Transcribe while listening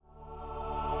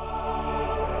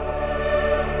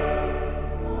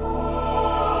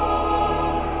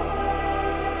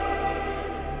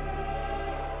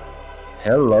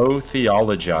Hello,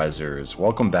 Theologizers.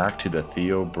 Welcome back to the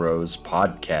Theo Bros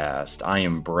podcast. I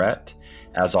am Brett,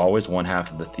 as always, one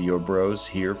half of the Theo Bros,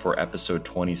 here for episode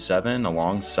 27,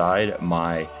 alongside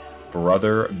my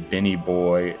brother, Benny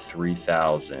Boy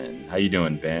 3000. How you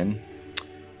doing, Ben?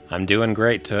 I'm doing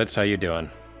great, Toots. How you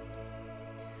doing?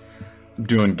 I'm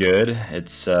doing good.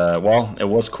 It's, it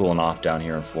was cooling off down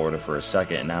here in Florida for a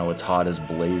second, and now it's hot as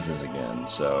blazes again,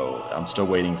 so I'm still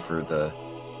waiting for the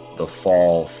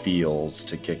fall feels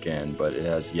to kick in, but it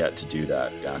has yet to do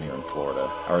that down here in Florida.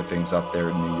 How are things up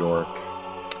there in New York?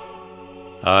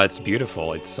 It's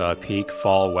beautiful. It's peak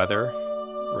fall weather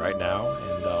right now,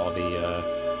 and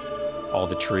all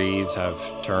the trees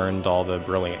have turned all the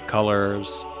brilliant colors.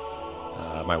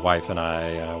 My wife and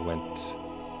I went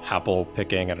apple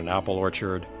picking at an apple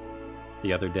orchard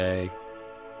the other day,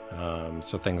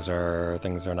 so things are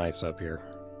nice up here.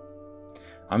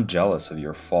 I'm jealous of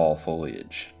your fall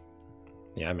foliage.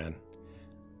 Yeah, man.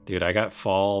 Dude, I got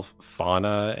fall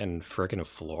fauna and frickin'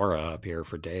 flora up here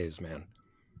for days, man.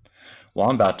 Well,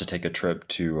 I'm about to take a trip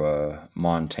to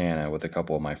Montana with a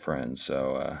couple of my friends,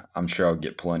 so I'm sure I'll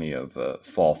get plenty of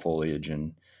fall foliage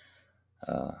and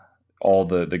all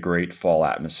the great fall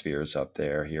atmospheres up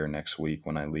there here next week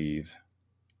when I leave.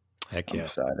 Heck yeah.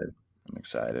 I'm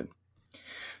excited.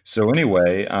 So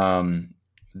anyway,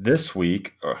 this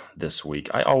week,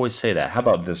 I always say that. How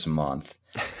about this month?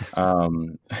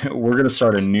 We're going to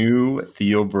start a new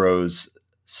Theo Bros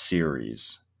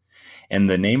series. And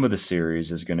the name of the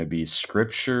series is going to be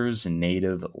Scripture's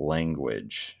Native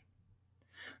Language.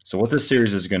 So what this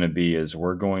series is going to be is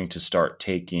we're going to start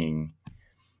taking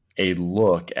a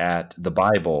look at the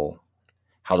Bible,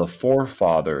 how the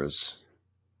forefathers,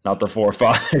 not the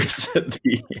forefathers,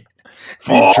 the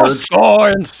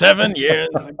 407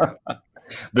 years ago.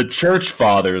 The church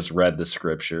fathers read the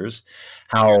scriptures,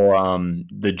 how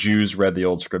the Jews read the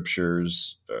old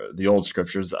scriptures, the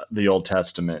Old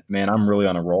Testament. Man, I'm really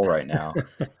on a roll right now.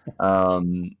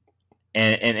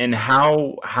 And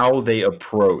how they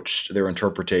approached their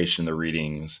interpretation, the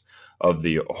readings of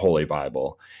the Holy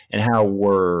Bible, and how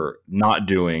we're not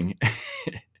doing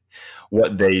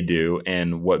what they do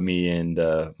and what me and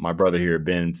my brother here,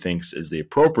 Ben, thinks is the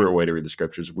appropriate way to read the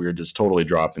scriptures. We're just totally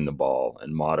dropping the ball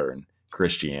in modern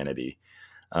Christianity.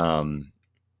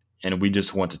 And we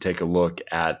just want to take a look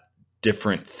at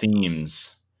different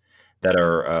themes that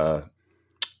are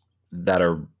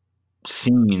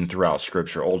seen throughout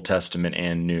Scripture, Old Testament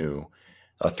and New,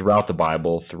 throughout the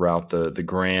Bible, throughout the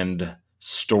grand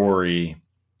story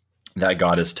that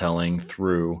God is telling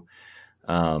through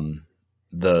the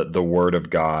Word of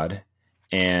God.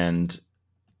 And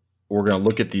we're going to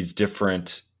look at these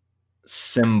different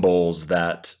symbols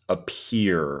that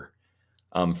appear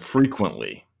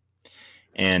frequently,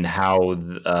 and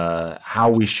how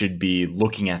we should be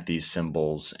looking at these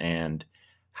symbols and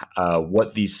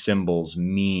what these symbols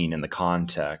mean in the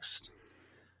context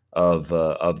of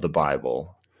the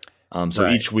Bible. So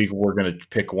Right. each week we're going to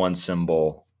pick one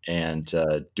symbol and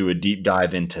do a deep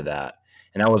dive into that.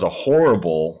 And that was a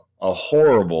horrible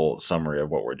summary of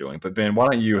what we're doing. But Ben, why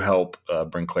don't you help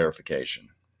bring clarification?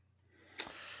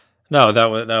 No, that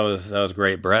was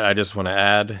great, Brett. I just want to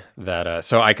add that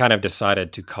so I kind of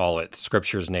decided to call it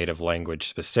Scripture's Native Language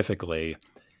specifically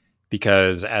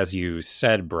because, as you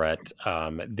said, Brett,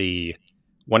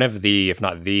 one of the, if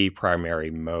not the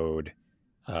primary mode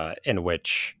in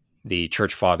which the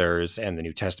church fathers and the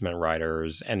New Testament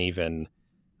writers, and even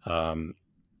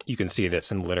you can see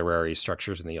this in literary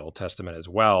structures in the Old Testament as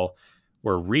well,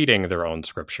 were reading their own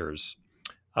scriptures.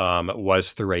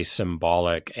 Was through a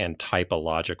symbolic and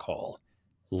typological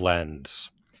lens.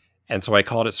 And so I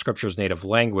called it Scripture's Native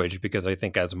Language because I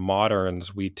think as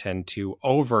moderns, we tend to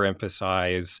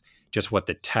overemphasize just what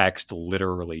the text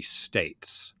literally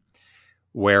states.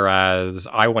 Whereas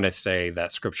I want to say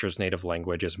that Scripture's Native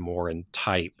Language is more in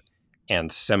type and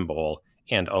symbol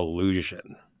and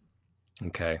allusion.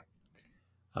 Okay.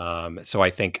 So I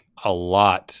think a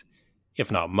lot, if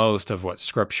not most, of what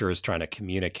Scripture is trying to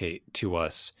communicate to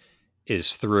us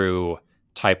is through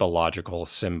typological,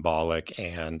 symbolic,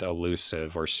 and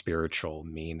elusive or spiritual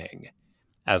meaning,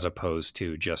 as opposed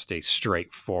to just a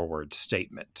straightforward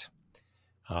statement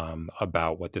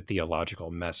about what the theological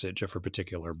message of a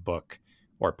particular book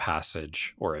or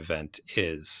passage or event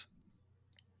is.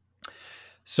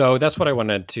 So that's what I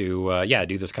wanted to,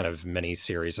 do this kind of mini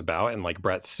series about. And like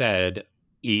Brett said,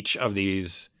 each of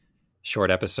these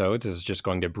short episodes is just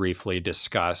going to briefly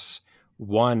discuss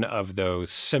one of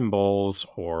those symbols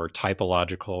or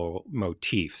typological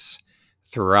motifs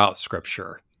throughout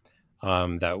Scripture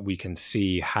that we can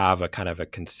see have a kind of a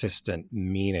consistent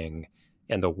meaning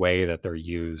and the way that they're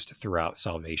used throughout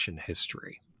salvation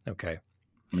history. Okay.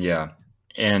 Yeah.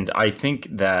 And I think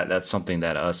that that's something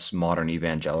that us modern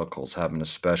evangelicals have an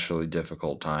especially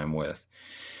difficult time with.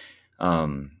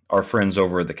 Our friends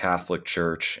over at the Catholic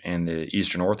Church and the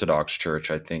Eastern Orthodox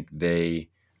Church, I think they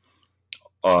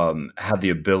have the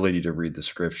ability to read the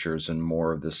scriptures in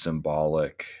more of the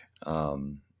symbolic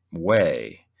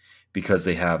way, because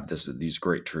they have these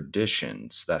great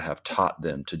traditions that have taught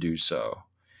them to do so,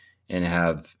 and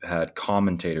have had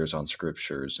commentators on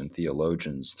scriptures and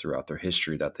theologians throughout their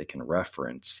history that they can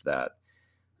reference, that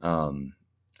um,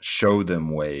 show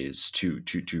them ways to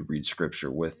read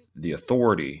scripture with the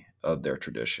authority of their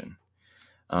tradition.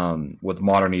 With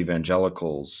modern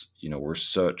evangelicals, we're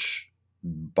such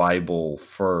Bible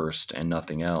first and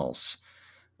nothing else,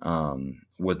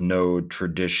 with no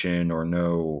tradition or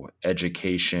no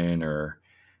education or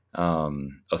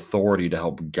authority to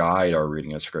help guide our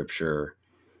reading of scripture.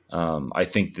 I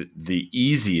think that the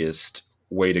easiest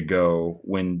way to go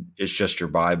when it's just your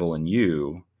Bible and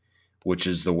you, which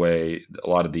is the way a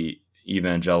lot of the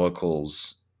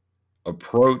evangelicals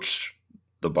approach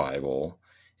the Bible,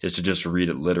 is to just read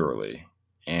it literally,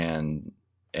 and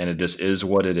it just is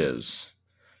what it is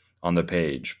on the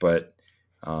page. But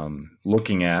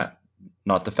looking at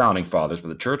not the founding fathers, but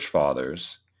the church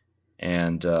fathers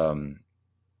and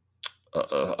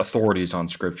authorities on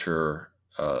scripture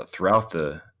throughout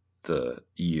the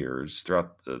years,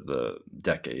 throughout the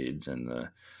decades and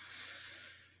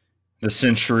the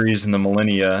centuries and the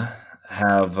millennia,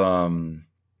 have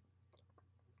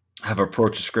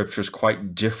approached the scriptures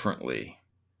quite differently,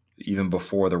 even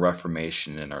before the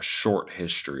Reformation, in our short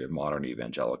history of modern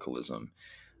evangelicalism,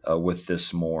 with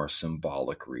this more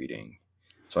symbolic reading.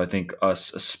 So I think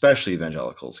us, especially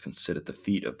evangelicals, can sit at the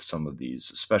feet of some of these,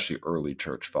 especially early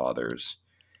church fathers,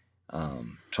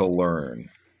 to learn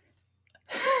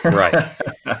Right.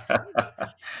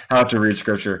 how to read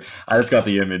scripture. I just got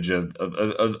the image of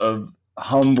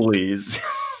humblies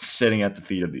sitting at the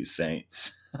feet of these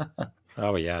saints.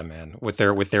 Oh yeah, man. With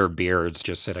their beards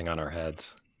just sitting on our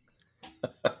heads.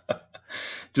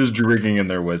 Just drinking in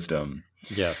their wisdom.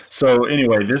 Yeah. So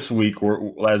anyway, this week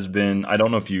has been, I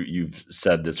don't know if you've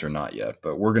said this or not yet,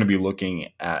 but we're going to be looking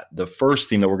at the first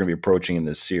theme that we're going to be approaching in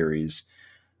this series,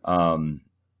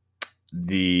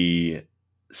 the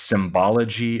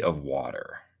symbology of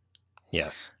water.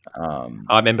 Yes.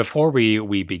 And before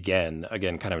we begin,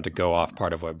 again, kind of to go off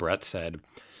part of what Brett said,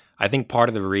 I think part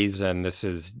of the reason this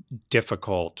is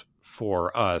difficult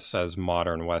for us as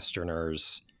modern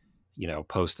Westerners,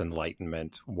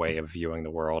 post-Enlightenment way of viewing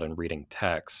the world and reading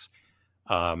texts,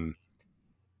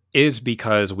 is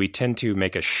because we tend to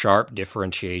make a sharp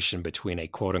differentiation between a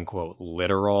quote-unquote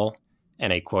literal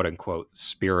and a quote-unquote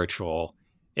spiritual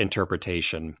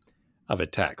interpretation of a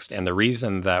text. And the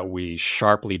reason that we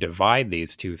sharply divide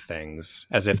these two things,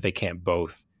 as if they can't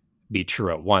both be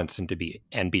true at once and be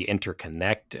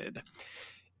interconnected,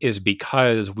 is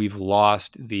because we've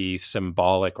lost the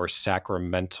symbolic or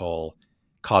sacramental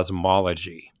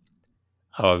cosmology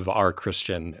of our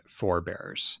Christian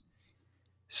forebears.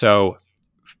 So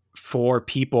for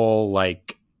people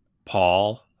like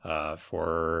Paul,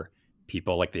 for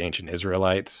people like the ancient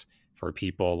Israelites, for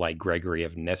people like Gregory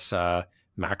of Nyssa,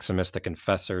 Maximus the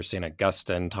Confessor, St.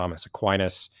 Augustine, Thomas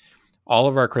Aquinas, all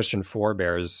of our Christian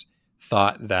forebears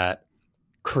thought that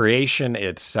creation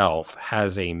itself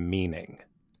has a meaning.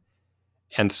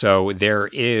 And so there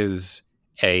is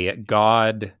a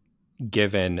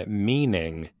God-given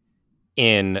meaning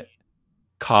in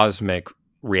cosmic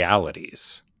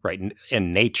realities, right?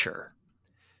 In nature.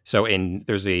 So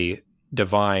there's a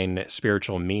divine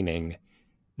spiritual meaning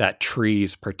that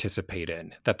trees participate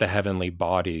in, that the heavenly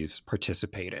bodies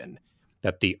participate in,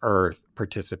 that the earth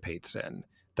participates in,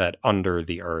 that under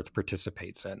the earth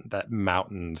participates in, that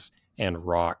mountains and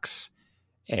rocks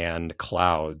and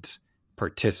clouds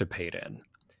participate in.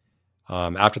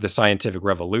 After the scientific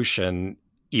revolution,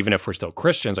 even if we're still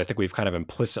Christians, I think we've kind of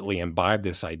implicitly imbibed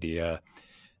this idea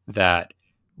that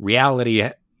reality,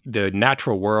 the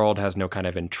natural world, has no kind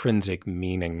of intrinsic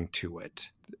meaning to it,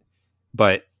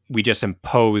 but we just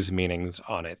impose meanings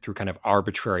on it through kind of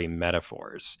arbitrary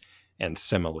metaphors and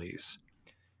similes.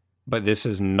 But this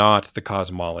is not the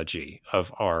cosmology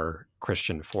of our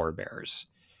Christian forebears.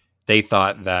 They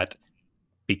thought that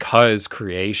because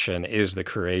creation is the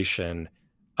creation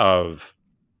of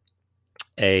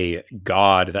a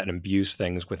God that imbues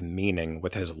things with meaning,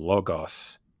 with his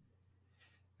logos,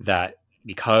 that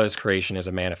because creation is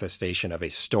a manifestation of a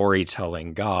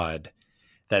storytelling God,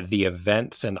 that the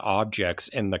events and objects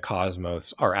in the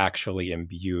cosmos are actually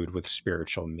imbued with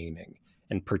spiritual meaning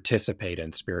and participate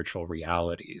in spiritual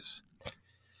realities.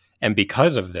 And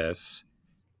because of this,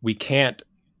 we can't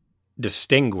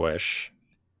distinguish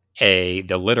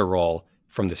the literal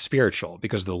from the spiritual,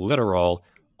 because the literal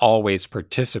always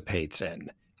participates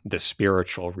in the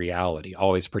spiritual reality,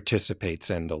 always participates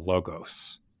in the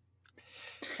logos.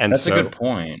 And That's a so, good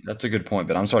point. That's a good point.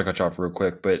 But I'm sorry to cut you off real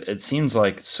quick. But it seems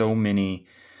like so many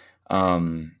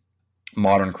um,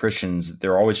 modern Christians,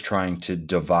 they're always trying to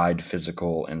divide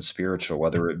physical and spiritual,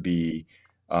 whether it be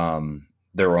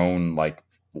their own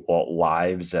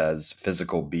lives as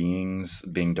physical beings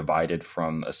being divided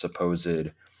from a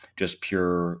supposed just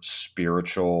pure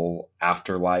spiritual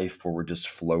afterlife where we're just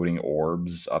floating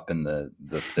orbs up in the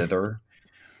thither,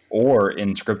 or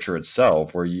in scripture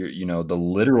itself where the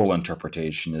literal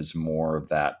interpretation is more of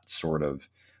that sort of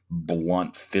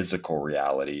blunt physical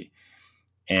reality,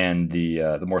 and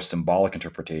the more symbolic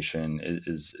interpretation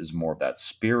is more of that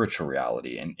spiritual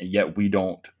reality. And yet we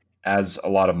don't, as a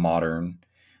lot of modern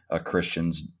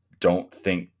Christians, don't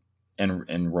think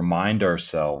and remind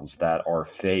ourselves that our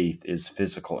faith is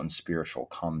physical and spiritual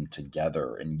come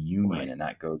together in union, right. and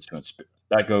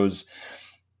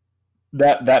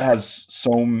that has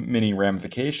so many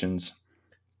ramifications,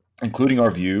 including our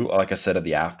view, like I said, of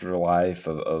the afterlife,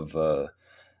 of the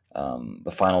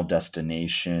final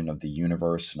destination of the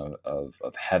universe and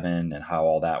of heaven, and how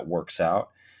all that works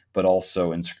out, but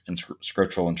also in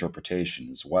scriptural interpretation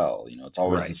as well. It's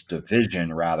always Right. this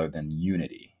division rather than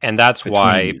unity. And that's Between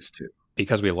why, these two.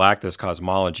 because we lack this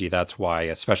cosmology, that's why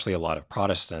especially a lot of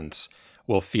Protestants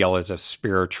will feel as if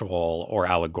spiritual or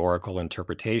allegorical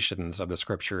interpretations of the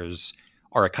scriptures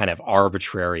are a kind of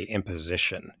arbitrary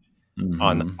imposition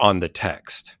on the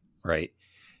text, right?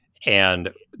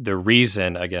 And the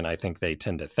reason, again, I think they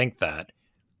tend to think that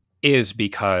is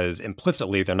because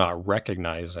implicitly they're not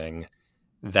recognizing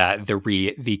that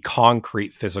the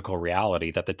concrete physical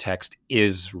reality that the text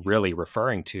is really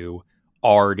referring to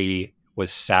already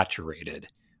was saturated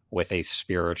with a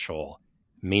spiritual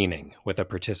meaning, with a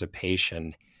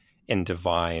participation in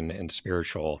divine and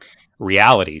spiritual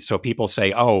reality. So people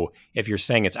say, oh, if you're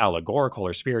saying it's allegorical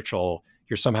or spiritual,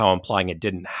 you're somehow implying it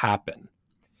didn't happen.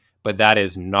 But that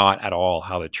is not at all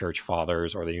how the church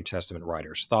fathers or the New Testament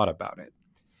writers thought about it.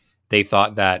 They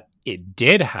thought that it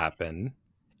did happen,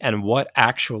 and what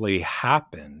actually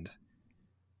happened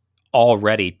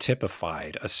already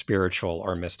typified a spiritual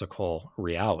or mystical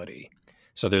reality.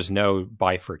 So there's no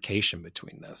bifurcation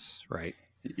between this, right?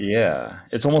 Yeah,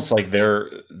 it's almost like they're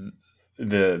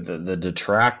the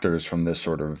detractors from this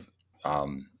sort of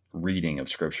reading of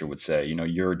scripture would say,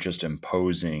 you're just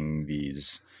imposing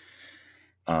these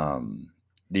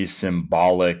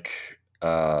symbolic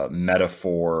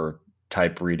metaphor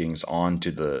type readings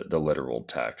onto the literal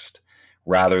text,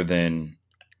 rather than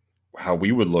how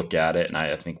we would look at it. And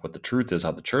I think what the truth is,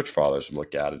 how the church fathers would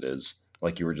look at it, is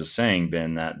like you were just saying,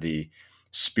 Ben, that the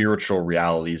spiritual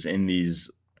realities in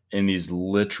these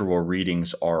literal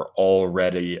readings are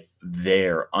already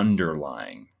there,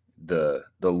 underlying the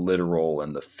literal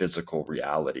and the physical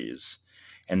realities,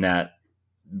 and that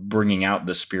bringing out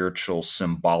the spiritual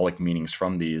symbolic meanings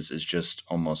from these is just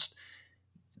almost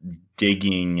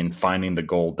digging and finding the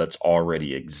gold that's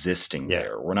already existing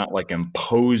there. We're not like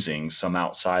imposing some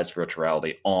outside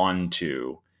spirituality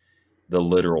onto the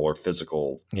literal or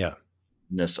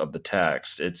physicalness of the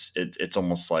text. It's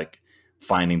almost like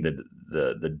finding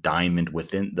the diamond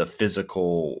within the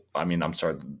physical.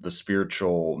 The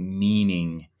spiritual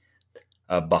meaning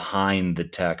behind the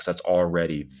text that's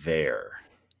already there.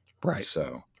 Right.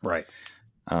 So right.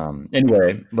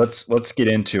 Anyway, let's get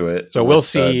into it. So we'll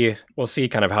see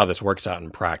kind of how this works out in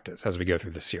practice as we go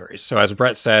through the series. So as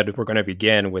Brett said, we're going to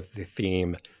begin with the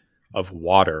theme of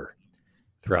water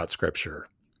throughout Scripture.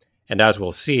 And as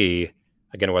we'll see,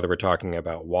 again, whether we're talking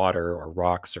about water or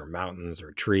rocks or mountains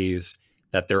or trees,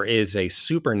 that there is a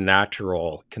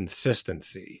supernatural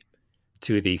consistency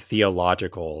to the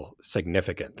theological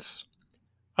significance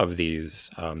of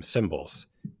these symbols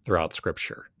throughout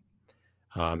Scripture.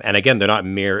 And again,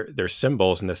 they're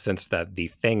symbols in the sense that the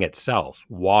thing itself,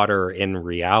 water in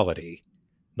reality,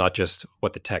 not just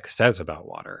what the text says about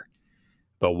water,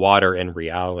 but water in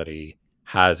reality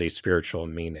has a spiritual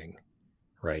meaning,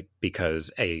 right?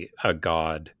 Because a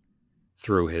God,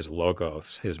 through his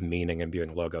logos, his meaning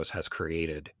imbuing logos, has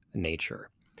created nature.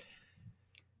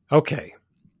 Okay.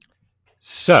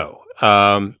 So,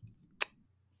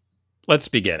 let's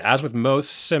begin. As with most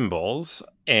symbols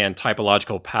and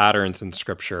typological patterns in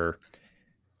Scripture,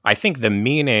 I think the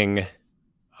meaning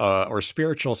or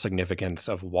spiritual significance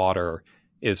of water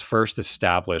is first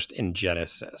established in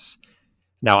Genesis.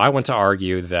 Now, I want to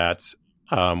argue that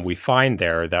we find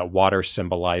there that water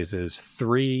symbolizes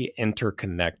three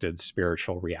interconnected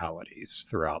spiritual realities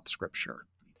throughout Scripture.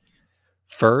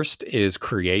 First is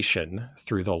creation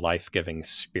through the life-giving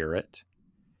Spirit.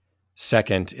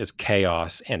 Second is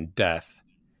chaos and death.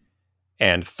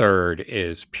 And third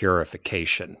is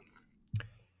purification.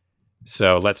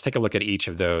 So let's take a look at each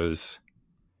of those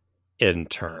in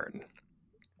turn.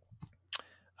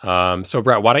 So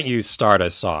Brett, why don't you start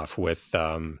us off with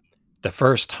the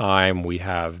first time we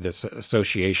have this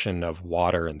association of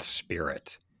water and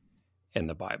spirit in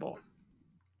the Bible?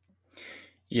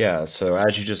 Yeah, so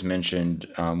as you just mentioned,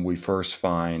 we first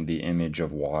find the image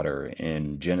of water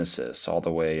in Genesis, all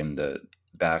the way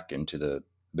back into the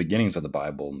beginnings of the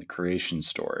Bible and the creation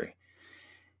story.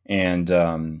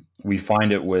 And we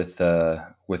find it with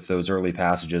those early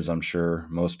passages I'm sure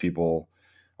most people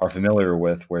are familiar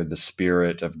with, where the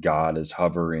Spirit of God is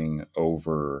hovering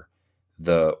over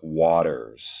the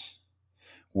waters,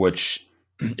 which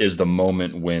is the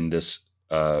moment when this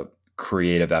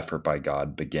creative effort by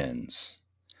God begins.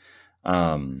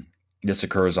 This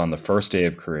occurs on the first day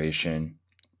of creation,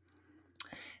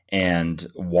 and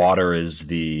water is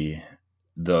the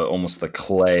almost the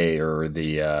clay, or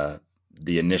the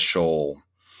initial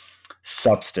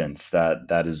substance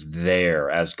that is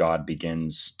there as God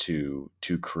begins to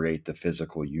create the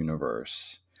physical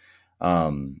universe.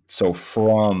 So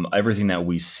from everything that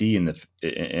we see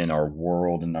in our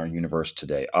world, in our universe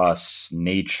today, us,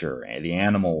 nature, the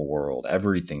animal world,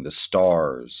 everything, the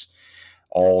stars,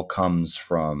 all comes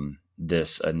from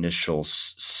this initial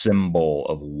symbol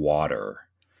of water,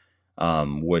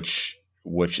 which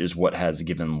is what has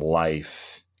given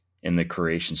life in the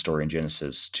creation story in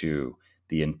Genesis to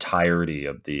the entirety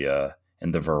of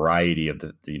and the variety of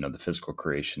the physical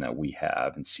creation that we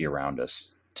have and see around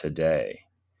us today.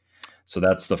 So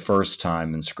that's the first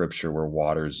time in Scripture where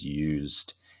water is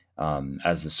used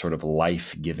as this sort of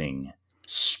life-giving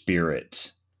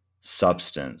spirit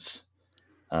substance,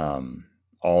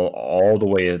 all the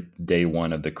way at day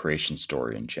one of the creation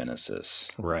story in Genesis.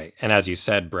 Right. And as you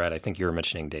said, Brett, I think you were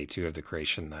mentioning day two of the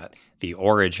creation, that the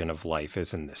origin of life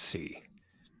is in the sea,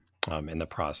 in the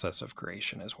process of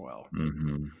creation as well.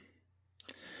 Mm-hmm.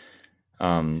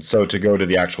 So to go to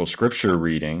the actual Scripture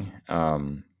reading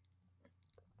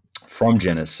from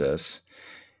Genesis,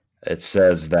 it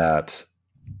says that,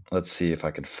 let's see if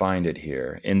I can find it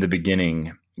here. In the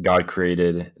beginning, God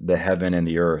created the heaven and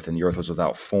the earth was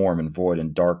without form and void,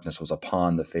 and darkness was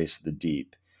upon the face of the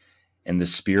deep. And the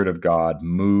Spirit of God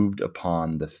moved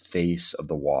upon the face of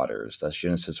the waters. That's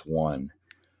Genesis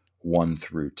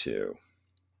 1:1-2.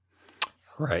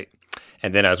 Right.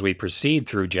 And then as we proceed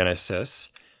through Genesis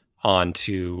on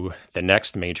to the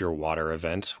next major water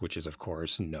event, which is, of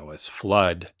course, Noah's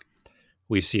flood,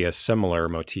 we see a similar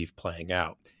motif playing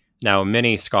out. Now,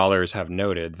 many scholars have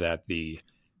noted that the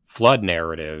flood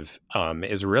narrative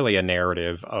is really a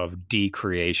narrative of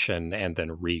decreation and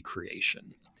then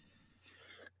recreation.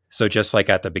 So just like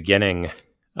at the beginning,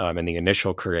 in the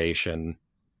initial creation,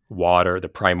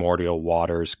 the primordial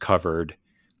waters covered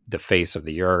the face of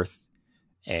the earth,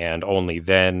 and only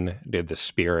then did the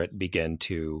Spirit begin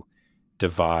to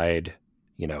divide,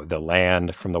 the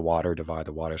land from the water, divide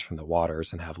the waters from the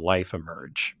waters, and have life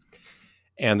emerge.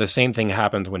 And the same thing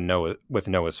happened with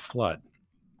Noah's flood.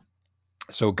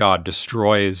 So God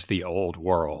destroys the old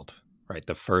world, right?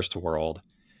 The first world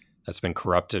that's been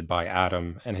corrupted by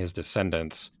Adam and his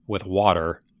descendants with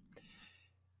water.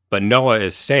 But Noah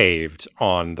is saved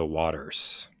on the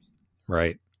waters,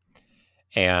 right?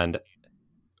 And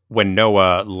when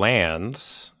Noah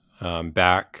lands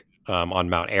back on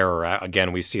Mount Ararat,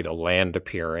 again, we see the land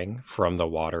appearing from the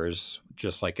waters,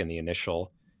 just like in the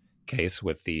initial case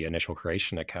with the initial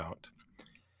creation account.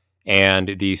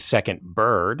 And the second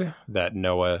bird that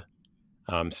Noah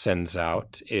sends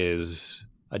out is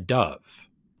a dove.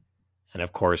 And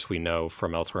of course, we know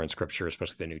from elsewhere in Scripture,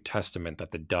 especially the New Testament, that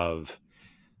the dove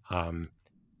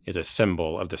is a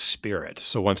symbol of the Spirit.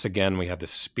 So once again, we have the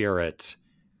Spirit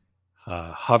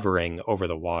hovering over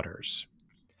the waters.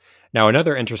 Now,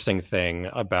 another interesting thing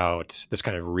about this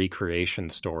kind of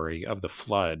recreation story of the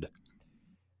flood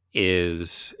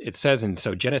is it says in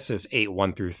Genesis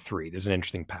 8:1-3, this is an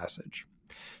interesting passage.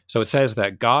 So it says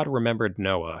that God remembered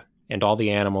Noah and all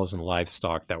the animals and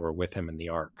livestock that were with him in the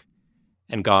ark.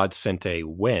 And God sent a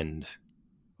wind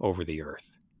over the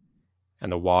earth, and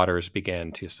the waters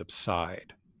began to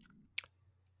subside.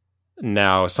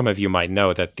 Now, some of you might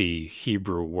know that the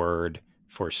Hebrew word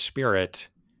for spirit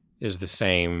is the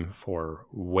same for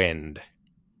wind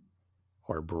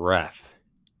or breath.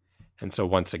 And so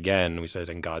once again, we says,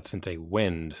 and God sent a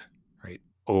wind, right,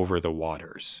 over the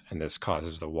waters, and this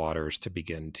causes the waters to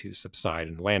begin to subside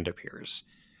and land appears.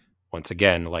 Once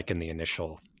again, like in the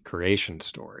initial creation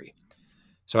story.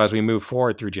 So as we move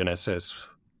forward through Genesis,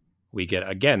 we get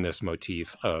again this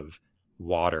motif of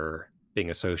water being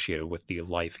associated with the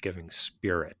life-giving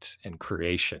spirit and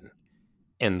creation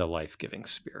in the life-giving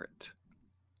spirit.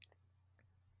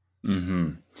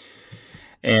 Mm-hmm.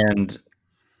 And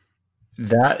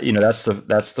that,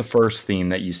 that's the first theme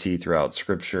that you see throughout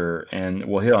Scripture, and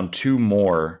we'll hit on two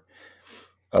more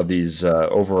of these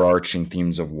overarching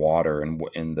themes of water and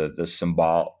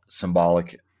the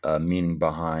symbolic meaning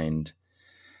behind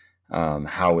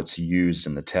how it's used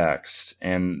in the text.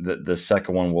 And the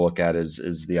second one we'll look at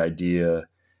is the idea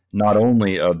not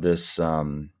only of this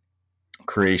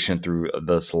creation through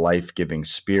this life-giving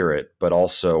spirit, but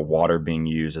also water being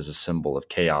used as a symbol of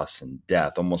chaos and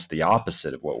death, almost the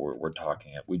opposite of what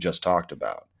we just talked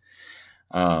about.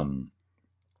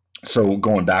 So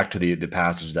going back to the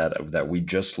passage that we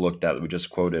just looked at, that we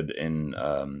just quoted in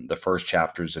the first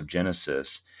chapters of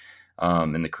Genesis,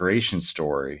 in the creation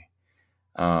story,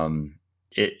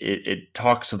 it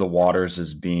talks of the waters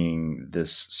as being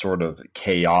this sort of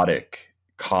chaotic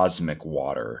cosmic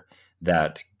water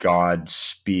that God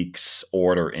speaks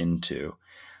order into.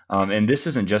 And this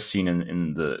isn't just seen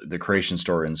in the creation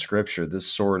story in Scripture.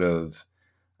 This sort of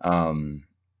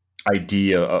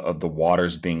idea of the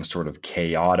waters being sort of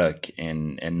chaotic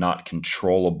and not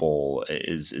controllable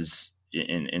is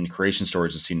in creation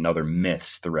stories is seen in other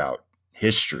myths throughout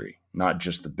history, not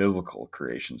just the biblical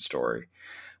creation story,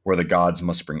 where the gods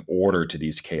must bring order to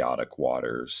these chaotic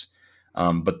waters.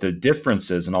 But the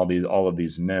difference is in all of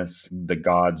these myths, the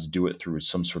gods do it through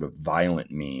some sort of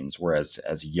violent means, whereas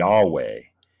as Yahweh,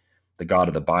 the God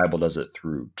of the Bible, does it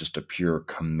through just a pure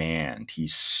command. He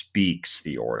speaks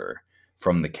the order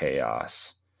from the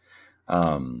chaos.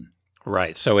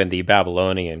 Right. So in the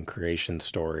Babylonian creation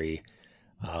story,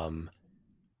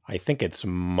 I think it's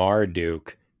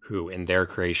Marduk who, in their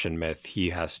creation myth, he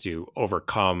has to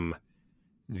overcome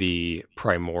the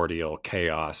primordial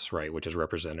chaos, right, which is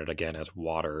represented again as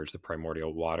waters, the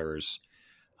primordial waters,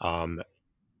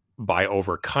 by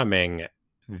overcoming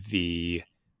the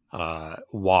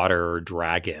water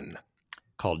dragon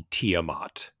called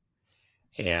Tiamat.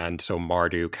 And so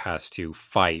Marduk has to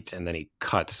fight, and then he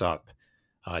cuts up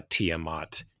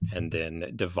Tiamat and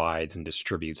then divides and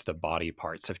distributes the body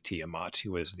parts of Tiamat,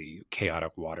 who is the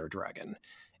chaotic water dragon,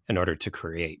 in order to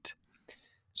create.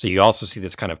 So you also see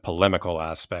this kind of polemical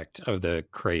aspect of the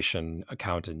creation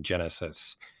account in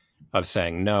Genesis of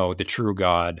saying, no, the true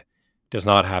God does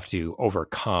not have to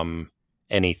overcome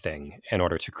anything in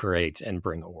order to create and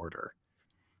bring order.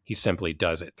 He simply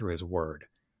does it through his word.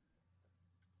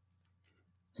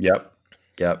 Yep.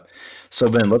 So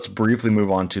then let's briefly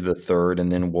move on to the third,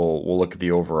 and then we'll look at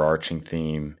the overarching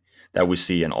theme that we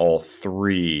see in all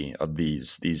three of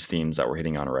these themes that we're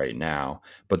hitting on right now.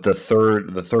 But the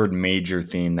third major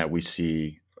theme that we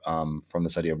see from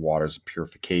this idea of water is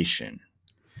purification.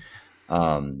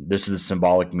 This is the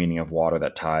symbolic meaning of water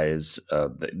that ties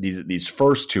these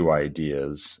first two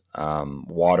ideas,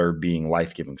 water being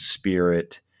life-giving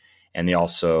spirit, and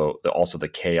also the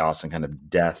chaos and kind of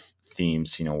death theme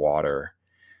seen in water.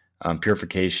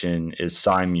 Purification is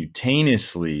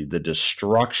simultaneously the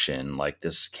destruction, like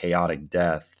this chaotic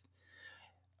death,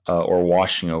 or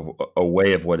washing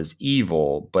away of what is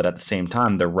evil, but at the same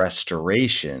time, the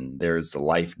restoration. There's the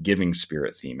life-giving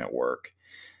spirit theme at work,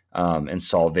 and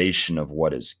salvation of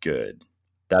what is good.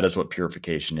 That is what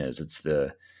purification is. It's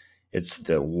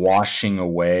the washing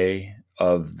away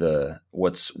of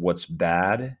what's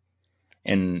bad,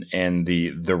 and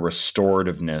the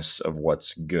restorativeness of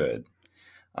what's good.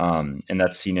 And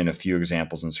that's seen in a few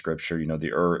examples in Scripture.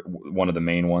 The earth, one of the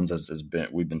main ones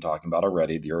we've been talking about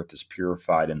already. The earth is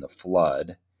purified in the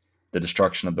flood. The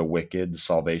destruction of the wicked, the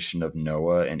salvation of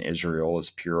Noah and Israel is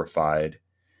purified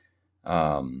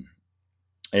through,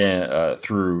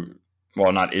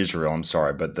 well, not Israel, I'm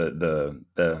sorry, but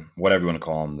the whatever you want to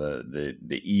call them,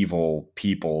 the evil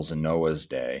peoples in Noah's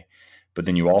day. But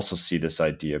then you also see this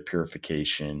idea of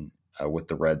purification with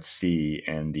the Red Sea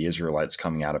and the Israelites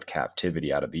coming out of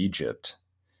captivity out of Egypt,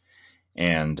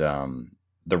 and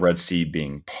the Red Sea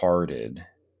being parted.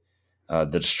 The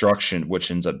destruction,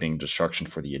 which ends up being destruction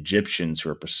for the Egyptians who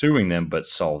are pursuing them, but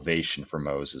salvation for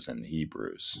Moses and the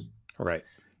Hebrews. Right.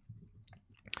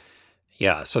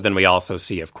 Yeah. So then we also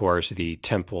see, of course, the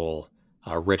temple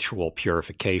ritual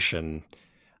purification,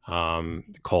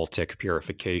 cultic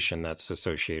purification that's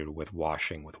associated with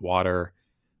washing with water,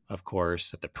 of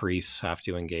course, that the priests have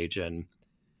to engage in,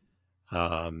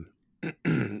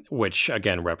 which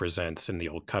again represents in the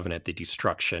Old Covenant the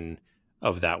destruction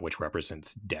of that which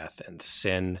represents death and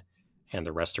sin, and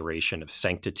the restoration of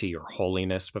sanctity or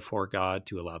holiness before God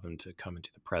to allow them to come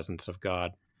into the presence of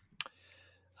God.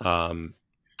 And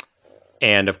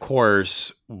of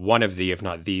course, one of the, if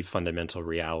not the fundamental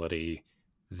reality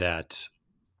that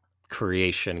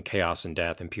creation, chaos, and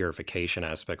death and purification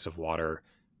aspects of water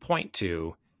point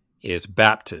to is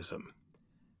baptism.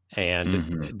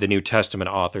 And the New Testament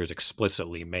authors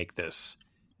explicitly make this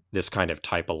kind of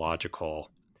typological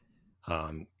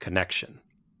connection.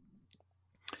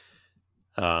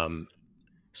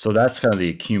 So that's kind of the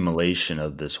accumulation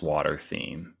of this water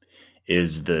theme,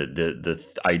 is the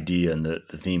idea and the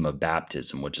theme of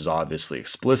baptism, which is obviously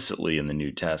explicitly in the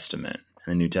New Testament.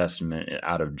 And the New Testament,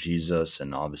 out of Jesus,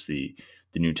 and obviously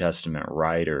the New Testament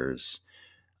writers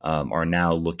are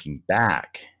now looking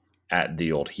back at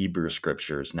the old Hebrew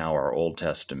scriptures, now our Old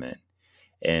Testament.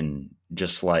 And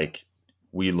just like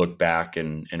we look back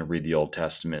and read the Old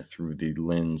Testament through the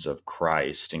lens of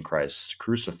Christ and Christ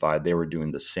crucified, they were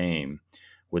doing the same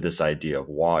with this idea of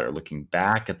water, looking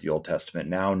back at the Old Testament,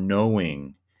 now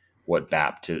knowing what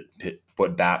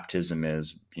baptism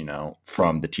is,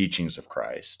 from the teachings of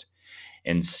Christ,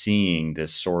 and seeing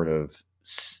this sort of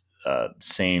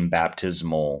same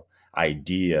baptismal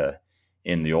idea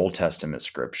in the Old Testament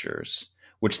scriptures,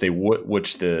 which the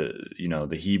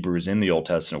Hebrews in the Old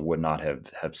Testament would not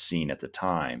have seen at the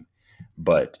time.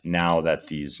 But now that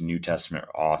these New Testament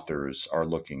authors are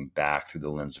looking back through the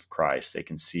lens of Christ, they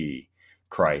can see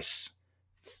Christ's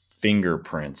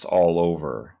fingerprints all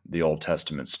over the Old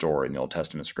Testament story and the Old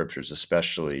Testament scriptures,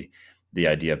 especially the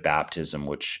idea of baptism,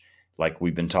 which, like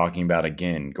we've been talking about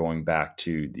again, going back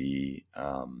to the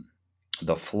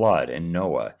flood and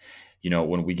Noah.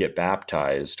 When we get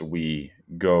baptized, we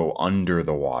go under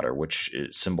the water, which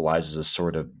symbolizes a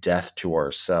sort of death to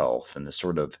ourself and the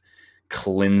sort of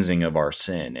cleansing of our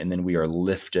sin. And then we are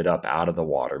lifted up out of the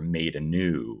water, made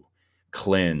anew,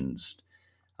 cleansed,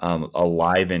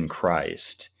 alive in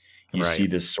Christ. You see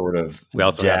this sort of we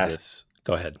also death. Have this.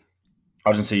 Go ahead. I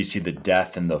was going to say, you see the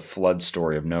death and the flood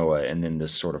story of Noah, and then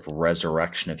this sort of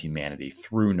resurrection of humanity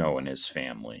through Noah and his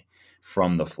family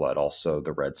from the flood. Also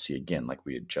the Red Sea, again, like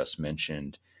we had just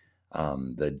mentioned,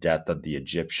 the death of the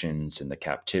Egyptians and the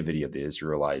captivity of the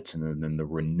Israelites, and then the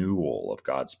renewal of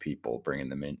God's people, bringing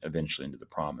them in eventually into the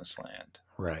promised land.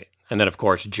 Right. And then, of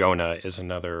course, Jonah is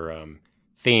another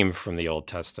theme from the Old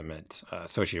Testament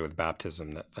associated with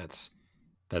baptism that's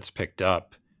picked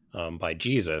up by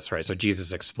Jesus, right? So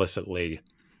Jesus explicitly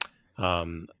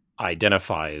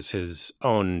identifies his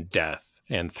own death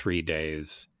and 3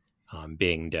 days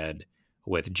being dead,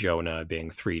 with Jonah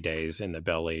being 3 days in the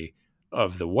belly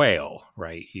of the whale,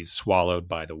 right? He's swallowed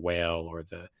by the whale, or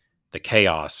the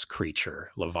chaos creature,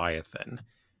 Leviathan,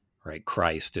 right?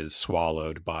 Christ is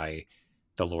swallowed by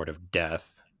the Lord of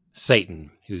Death,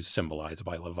 Satan, who's symbolized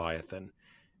by Leviathan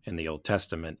in the Old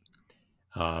Testament,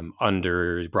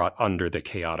 brought under the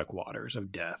chaotic waters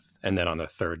of death. And then on the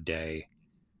third day,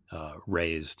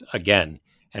 raised again.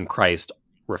 And Christ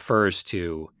refers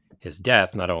to his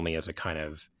death not only as a kind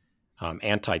of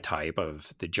antitype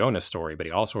of the Jonah story, but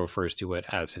he also refers to it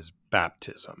as his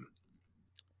baptism,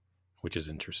 which is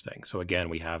interesting. So again,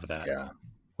 we have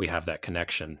that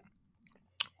connection.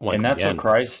 And that's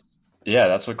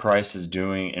what Christ is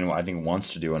doing, and I think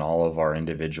wants to do in all of our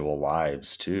individual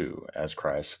lives too, as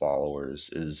Christ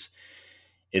followers.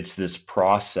 It's this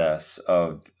process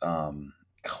of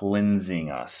cleansing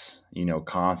us,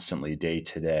 constantly, day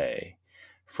to day,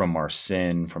 from our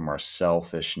sin, from our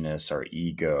selfishness, our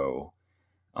ego,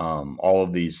 all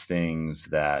of these things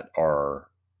that are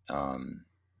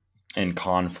in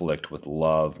conflict with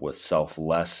love, with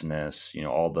selflessness,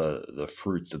 all the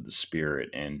fruits of the Spirit,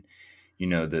 and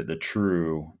the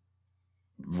true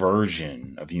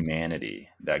version of humanity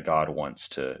that God wants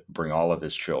to bring all of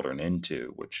his children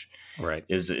into, which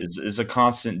is a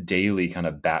constant daily kind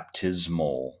of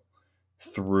baptismal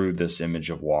through this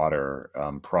image of water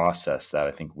process that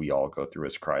I think we all go through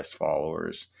as Christ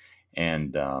followers.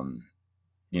 And,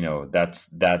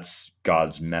 that's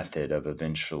God's method of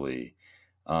eventually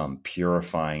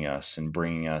purifying us and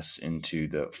bringing us into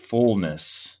the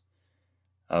fullness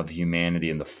of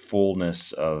humanity and the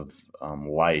fullness of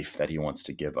life that he wants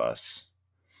to give us.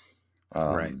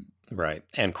 Right.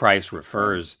 And Christ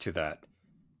refers to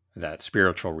that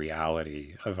spiritual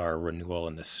reality of our renewal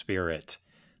in the Spirit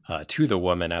to the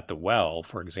woman at the well,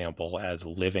 for example, as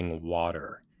living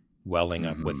water welling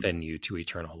up within you to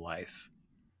eternal life.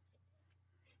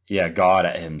 Yeah, God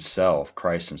himself,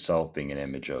 Christ himself, being an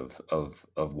image of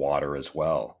water as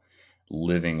well.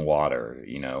 Living water,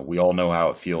 we all know how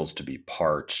it feels to be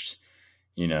parched,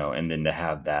 and then to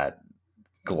have that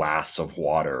glass of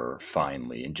water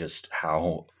finally, and just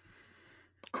how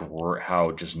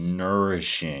just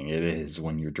nourishing it is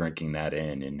when you're drinking that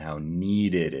in, and how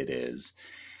needed it is.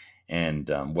 And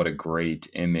what a great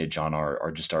image on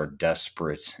our just our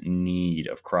desperate need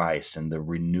of Christ, and the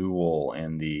renewal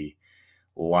and the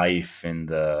life and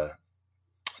the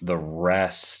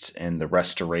rest and the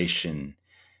restoration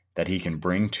that he can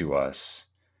bring to us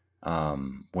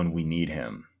when we need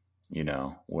him.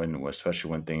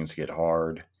 Especially when things get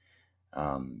hard.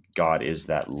 God is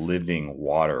that living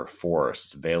water for us.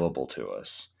 It's available to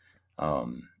us.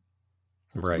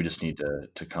 Right. We just need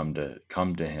to come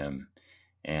to him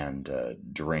and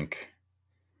drink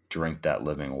that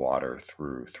living water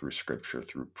through Scripture,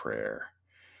 through prayer.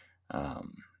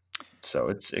 So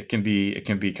it can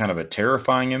be kind of a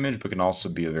terrifying image, but can also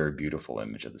be a very beautiful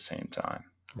image at the same time.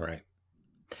 Right.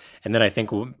 And then I think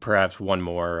perhaps one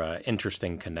more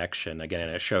interesting connection, again,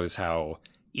 and it shows how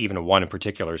even one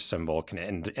particular symbol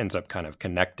ends up kind of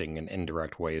connecting in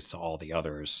indirect ways to all the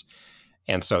others.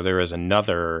 And so there is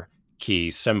another key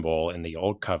symbol in the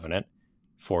Old Covenant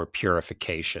for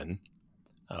purification,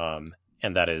 and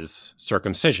that is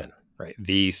circumcision, right?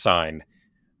 The sign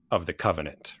of the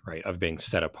covenant, right? Of being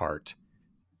set apart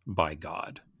by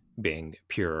God, being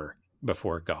pure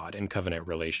before God in covenant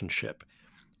relationship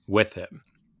with him.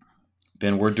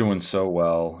 Ben, we're doing so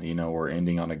well. We're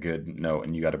ending on a good note,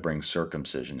 and you got to bring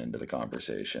circumcision into the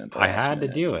conversation. I had to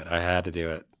do it.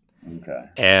 Okay.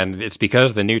 And it's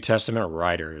because the New Testament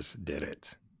writers did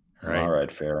it. Right? All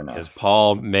right, fair enough. Because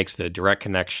Paul makes the direct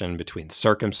connection between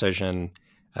circumcision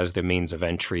as the means of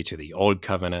entry to the Old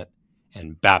Covenant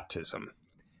and baptism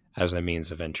as the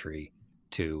means of entry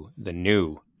to the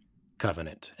New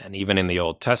Covenant. And even in the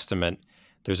Old Testament,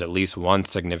 there's at least one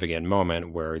significant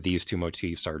moment where these two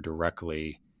motifs are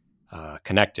directly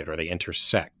connected, or they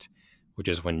intersect, which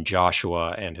is when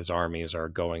Joshua and his armies are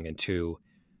going into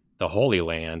the Holy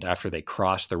Land after they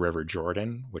cross the River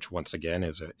Jordan, which once again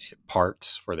is a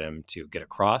part for them to get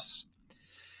across.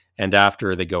 And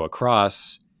after they go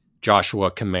across,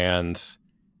 Joshua commands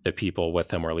the people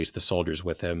with him, or at least the soldiers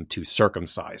with him, to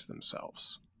circumcise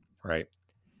themselves, right?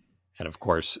 And of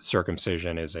course,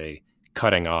 circumcision is a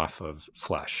cutting off of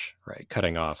flesh, right?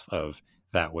 Cutting off of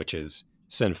that which is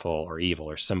sinful or evil,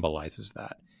 or symbolizes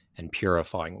that, and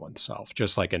purifying oneself.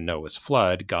 Just like in Noah's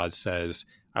flood, God says,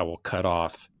 I will cut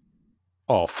off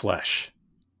all flesh,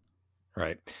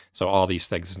 right? So all these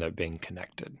things end up being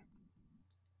connected.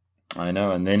 I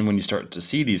know. And then when you start to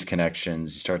see these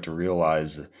connections, you start to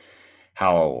realize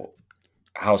how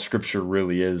Scripture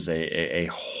really is a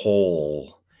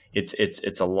whole.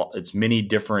 It's many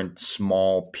different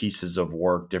small pieces of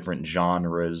work, different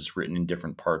genres written in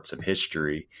different parts of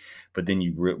history. But then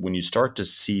when you start to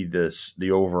see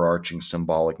the overarching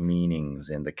symbolic meanings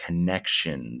and the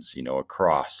connections,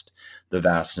 across the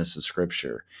vastness of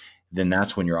Scripture, then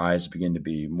that's when your eyes begin to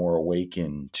be more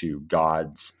awakened to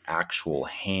God's actual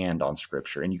hand on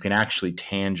Scripture. And you can actually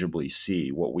tangibly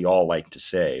see what we all like to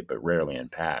say, but rarely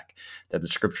unpack, that the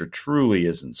Scripture truly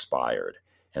is inspired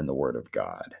and the Word of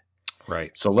God.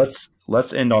 Right. So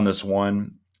let's end on this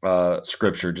one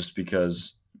scripture, just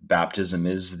because baptism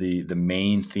is the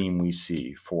main theme we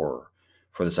see for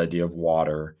this idea of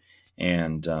water,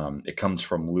 and it comes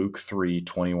from Luke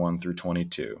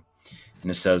 3:21-22,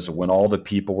 and it says, "When all the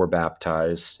people were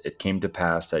baptized, it came to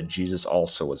pass that Jesus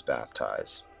also was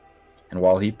baptized, and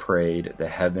while he prayed, the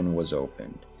heaven was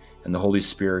opened, and the Holy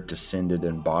Spirit descended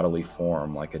in bodily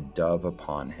form like a dove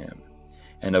upon him.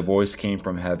 And a voice came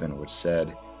from heaven which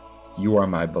said, 'You are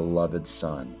my beloved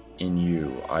Son. In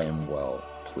you I am well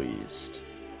pleased.'"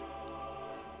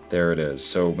 There it is.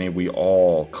 So may we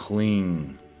all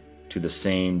cling to the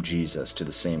same Jesus, to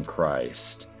the same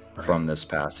Christ, right, from this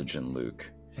passage in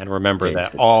Luke. And remember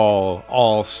that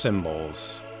all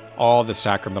symbols, all the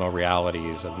sacramental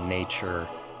realities of nature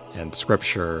and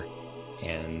Scripture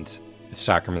and the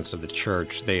sacraments of the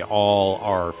Church, they all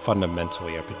are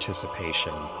fundamentally a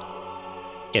participation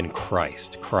in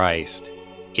Christ. Christ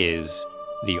is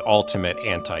the ultimate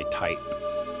antitype,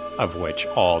 of which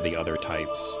all the other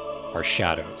types are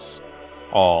shadows.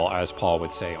 All, as Paul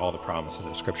would say, all the promises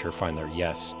of Scripture find their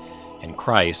yes in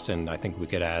Christ. And I think we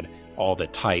could add all the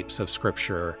types of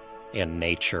Scripture and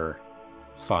nature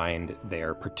find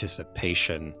their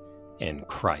participation in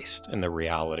Christ, in the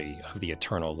reality of the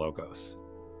eternal Logos.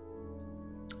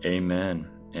 Amen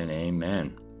and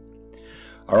amen.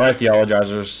 All right,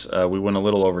 theologizers, we went a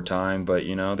little over time, but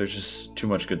there's just too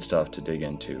much good stuff to dig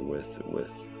into with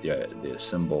the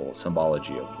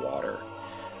symbology of water.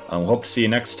 Hope to see you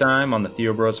next time on the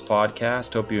Theobros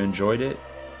podcast. Hope you enjoyed it,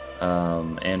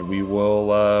 and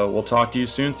we'll talk to you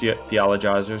soon,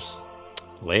 theologizers.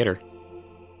 Later.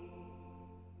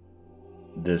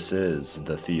 This is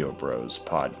the Theo Bros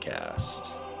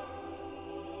podcast.